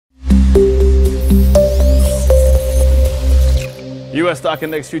U.S. stock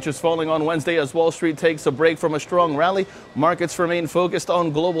index futures falling on Wednesday as Wall Street takes a break from a strong rally. Markets remain focused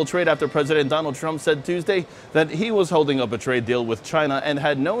on global trade after President Donald Trump said Tuesday that he was holding up a trade deal with China and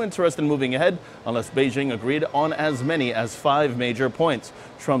had no interest in moving ahead unless Beijing agreed on as many as 5 major points.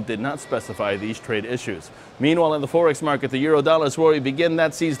 Trump did not specify these trade issues. Meanwhile, in the forex market, the euro-dollar story begin.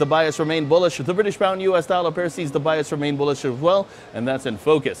 That sees the bias remain bullish. The British pound-U.S. dollar pair sees the bias remain bullish as well, and that's in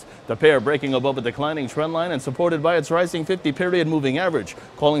focus. The pair breaking above a declining trend line and supported by its rising 50-period moving average,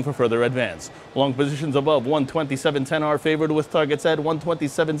 calling for further advance. Long positions above 127.10 are favored with targets at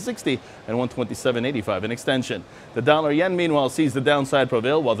 127.60 and 127.85 in extension. The dollar-yen, meanwhile, sees the downside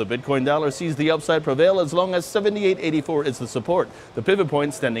prevail, while the Bitcoin dollar sees the upside prevail as long as 78.84 is the support. The pivot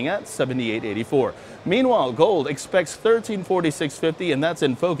point standing at 78.84. Meanwhile, gold expects 1346.50, and that's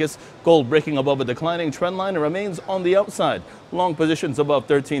in focus. Gold breaking above a declining trend line and remains on the upside. Long positions above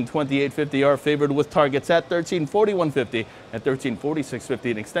 1328.50 are favored with targets at 1341.50 and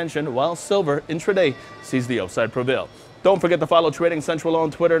 1346.50 in extension, while silver intraday sees the upside prevail. Don't forget to follow Trading Central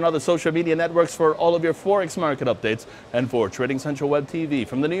on Twitter and other social media networks for all of your forex market updates. And for Trading Central Web TV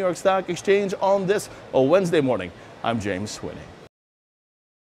from the New York Stock Exchange on this Wednesday morning, I'm James Swinney.